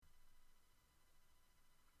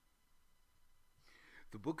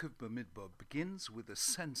The book of Bamidbar begins with a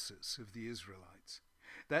census of the Israelites.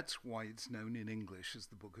 That's why it's known in English as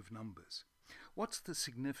the Book of Numbers. What's the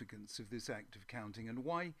significance of this act of counting, and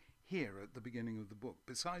why here at the beginning of the book?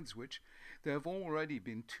 Besides which, there have already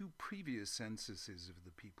been two previous censuses of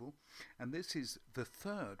the people, and this is the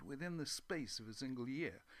third within the space of a single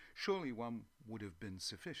year. Surely one would have been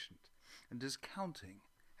sufficient. And does counting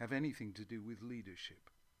have anything to do with leadership?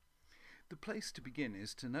 The place to begin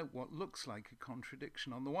is to note what looks like a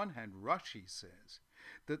contradiction. On the one hand, Rashi says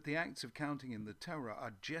that the acts of counting in the Torah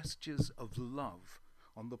are gestures of love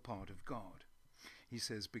on the part of God. He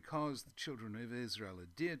says, because the children of Israel are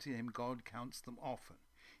dear to him, God counts them often.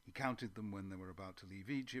 He counted them when they were about to leave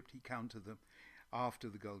Egypt. He counted them after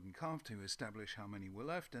the golden calf to establish how many were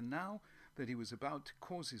left. And now that he was about to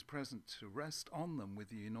cause his presence to rest on them with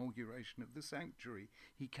the inauguration of the sanctuary,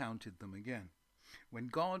 he counted them again. When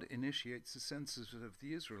God initiates the census of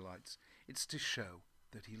the Israelites, it's to show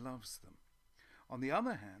that he loves them. On the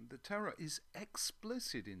other hand, the Torah is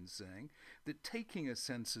explicit in saying that taking a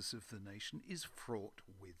census of the nation is fraught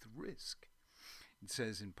with risk. It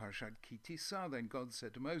says in Parshat Ki Tisa, then God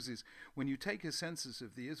said to Moses, when you take a census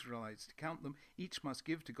of the Israelites to count them, each must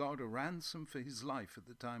give to God a ransom for his life at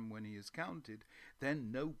the time when he is counted.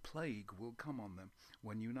 Then no plague will come on them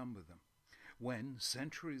when you number them. When,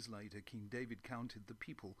 centuries later, King David counted the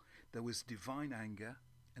people, there was divine anger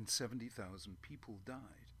and 70,000 people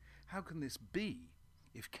died. How can this be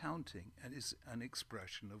if counting is an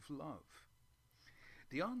expression of love?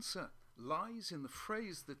 The answer lies in the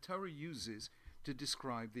phrase the Torah uses to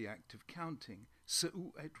describe the act of counting,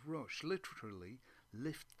 Se'u et rosh, literally,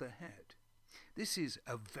 lift the head. This is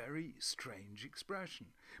a very strange expression.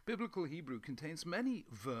 Biblical Hebrew contains many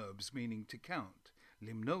verbs meaning to count.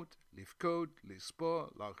 Limnot, lifkod,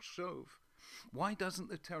 lispor, lachshov. Why doesn't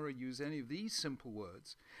the Torah use any of these simple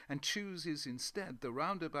words and chooses instead the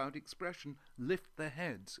roundabout expression, lift the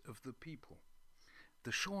heads of the people?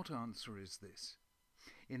 The short answer is this.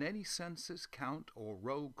 In any census, count, or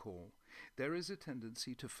roll call, there is a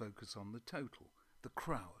tendency to focus on the total, the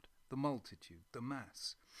crowd, the multitude, the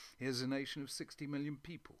mass. Here's a nation of 60 million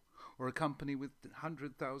people, or a company with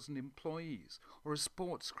 100,000 employees, or a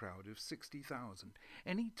sports crowd of 60,000.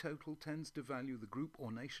 Any total tends to value the group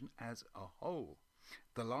or nation as a whole.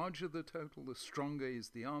 The larger the total, the stronger is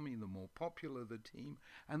the army, the more popular the team,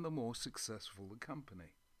 and the more successful the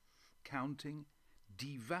company. Counting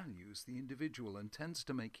devalues the individual and tends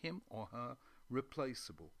to make him or her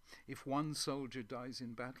replaceable. If one soldier dies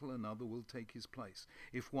in battle, another will take his place.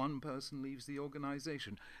 If one person leaves the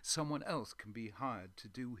organization, someone else can be hired to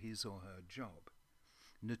do his or her job.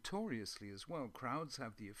 Notoriously as well, crowds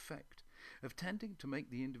have the effect of tending to make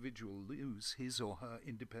the individual lose his or her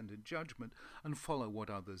independent judgment and follow what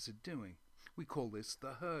others are doing. We call this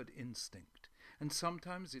the herd instinct, and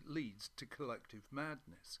sometimes it leads to collective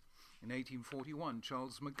madness. In 1841,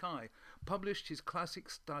 Charles Mackay published his classic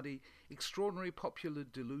study, Extraordinary Popular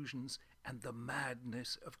Delusions and the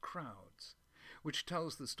Madness of Crowds, which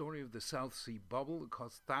tells the story of the South Sea bubble that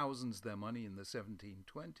cost thousands their money in the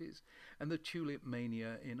 1720s, and the tulip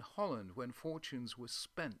mania in Holland when fortunes were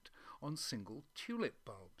spent on single tulip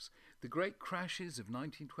bulbs. The great crashes of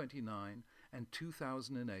 1929 and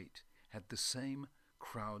 2008 had the same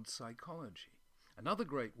crowd psychology. Another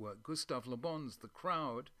great work, Gustave Le Bon's The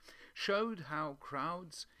Crowd, showed how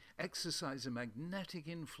crowds exercise a magnetic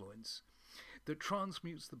influence that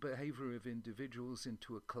transmutes the behavior of individuals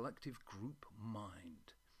into a collective group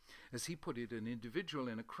mind. As he put it, an individual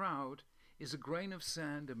in a crowd is a grain of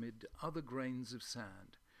sand amid other grains of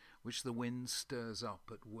sand, which the wind stirs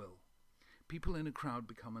up at will. People in a crowd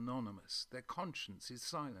become anonymous. Their conscience is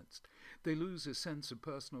silenced. They lose a sense of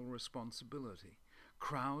personal responsibility.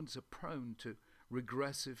 Crowds are prone to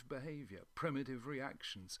regressive behavior, primitive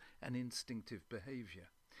reactions, and instinctive behavior.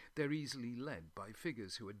 They're easily led by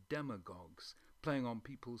figures who are demagogues, playing on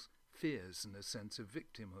people's fears and a sense of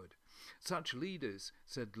victimhood. Such leaders,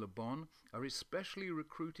 said Le Bon, are especially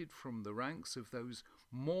recruited from the ranks of those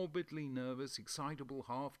morbidly nervous, excitable,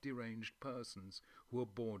 half-deranged persons who are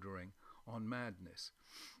bordering on madness.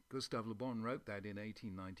 Gustave Le Bon wrote that in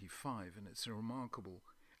 1895, and it's a remarkable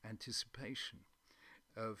anticipation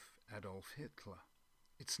of Adolf Hitler.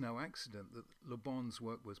 It's no accident that Le Bon's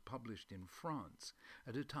work was published in France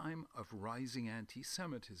at a time of rising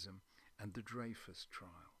anti-Semitism and the Dreyfus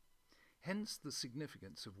trial. Hence the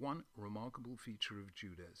significance of one remarkable feature of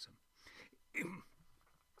Judaism.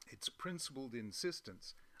 Its principled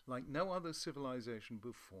insistence, like no other civilization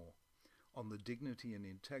before, on the dignity and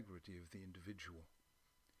integrity of the individual.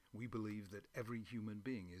 We believe that every human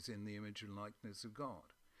being is in the image and likeness of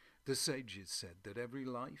God. The sages said that every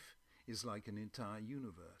life is like an entire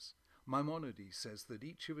universe. Maimonides says that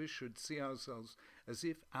each of us should see ourselves as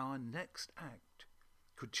if our next act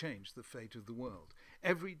could change the fate of the world.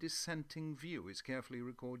 Every dissenting view is carefully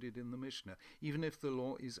recorded in the Mishnah, even if the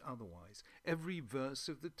law is otherwise. Every verse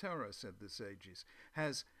of the Torah, said the sages,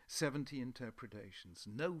 has 70 interpretations.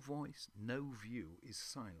 No voice, no view is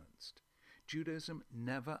silenced. Judaism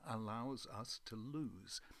never allows us to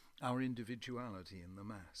lose our individuality in the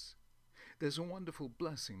mass. There's a wonderful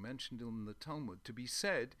blessing mentioned in the Talmud to be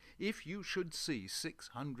said if you should see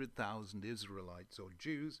 600,000 Israelites or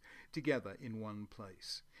Jews together in one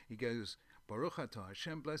place. He goes, Baruch atah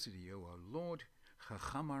Hashem, blessed are you, O Lord,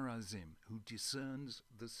 Chacham Harazim, who discerns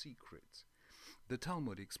the secrets. The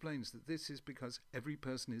Talmud explains that this is because every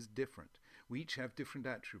person is different. We each have different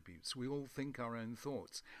attributes. We all think our own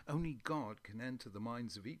thoughts. Only God can enter the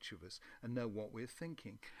minds of each of us and know what we're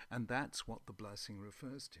thinking. And that's what the blessing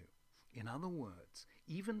refers to. In other words,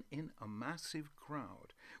 even in a massive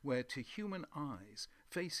crowd, where to human eyes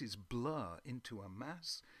faces blur into a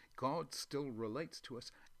mass, God still relates to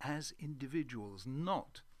us as individuals,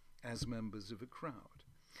 not as members of a crowd.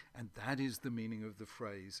 And that is the meaning of the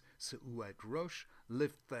phrase, Se'u et Rosh,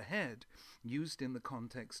 lift the head, used in the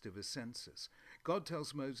context of a census. God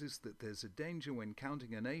tells Moses that there's a danger when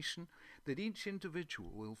counting a nation, that each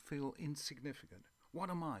individual will feel insignificant. What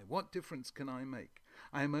am I? What difference can I make?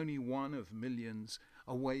 I am only one of millions,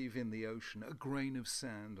 a wave in the ocean, a grain of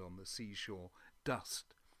sand on the seashore,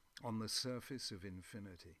 dust on the surface of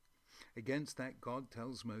infinity. Against that, God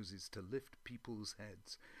tells Moses to lift people's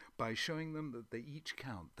heads by showing them that they each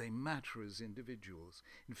count, they matter as individuals.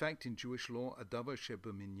 In fact, in Jewish law, a davar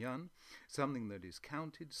shebeminyan, something that is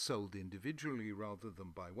counted, sold individually rather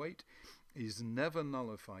than by weight, is never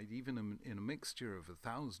nullified, even in a mixture of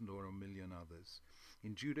 1,000 or 1,000,000 others.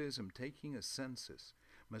 In Judaism, taking a census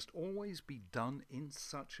must always be done in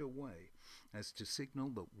such a way as to signal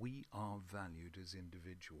that we are valued as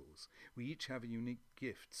individuals. We each have unique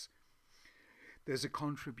gifts. There's a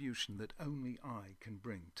contribution that only I can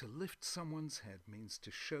bring. To lift someone's head means to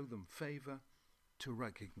show them favor, to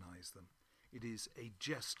recognize them. It is a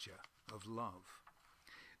gesture of love.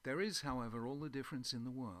 There is, however, all the difference in the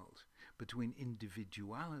world between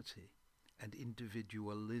individuality and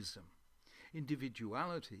individualism.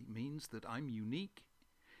 Individuality means that I'm unique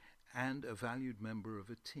and a valued member of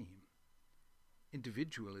a team.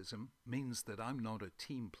 Individualism means that I'm not a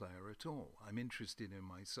team player at all. I'm interested in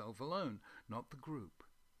myself alone, not the group.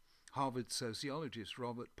 Harvard sociologist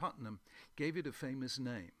Robert Putnam gave it a famous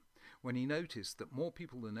name when he noticed that more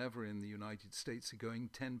people than ever in the United States are going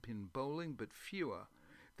 10-pin bowling, but fewer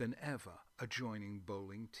than ever are joining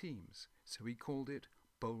bowling teams. So he called it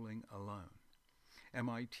bowling alone.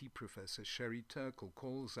 MIT professor Sherry Turkle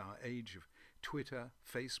calls our age of Twitter,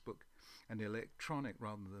 Facebook, and electronic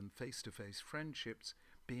rather than face-to-face friendships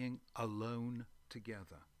being alone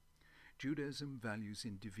together. Judaism values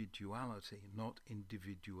individuality, not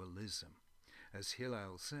individualism. As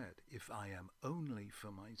Hillel said, if I am only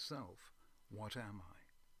for myself, what am I?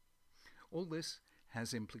 All this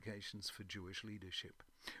has implications for Jewish leadership.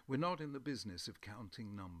 We're not in the business of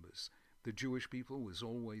counting numbers. The Jewish people was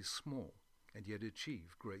always small and yet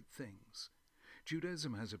achieved great things.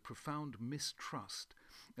 Judaism has a profound mistrust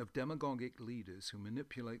of demagogic leaders who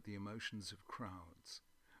manipulate the emotions of crowds.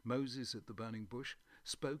 Moses at the burning bush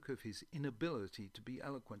spoke of his inability to be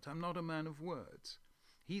eloquent. I'm not a man of words.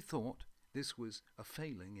 He thought this was a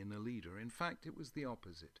failing in a leader. In fact, it was the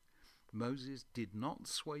opposite. Moses did not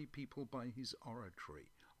sway people by his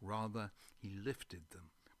oratory. Rather, he lifted them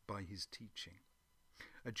by his teaching.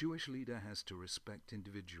 A Jewish leader has to respect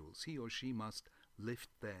individuals. He or she must lift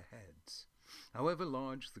their heads. However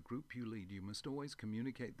large the group you lead, you must always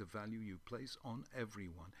communicate the value you place on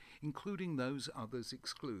everyone, including those others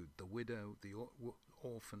exclude, the widow, the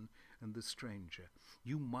orphan, and the stranger.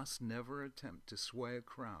 You must never attempt to sway a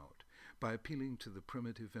crowd by appealing to the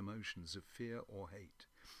primitive emotions of fear or hate.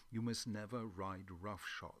 You must never ride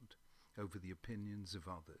roughshod over the opinions of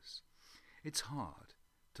others. It's hard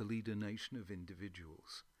to lead a nation of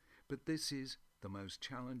individuals, but this is the most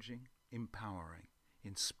challenging, empowering,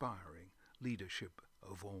 inspiring leadership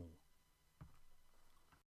of all.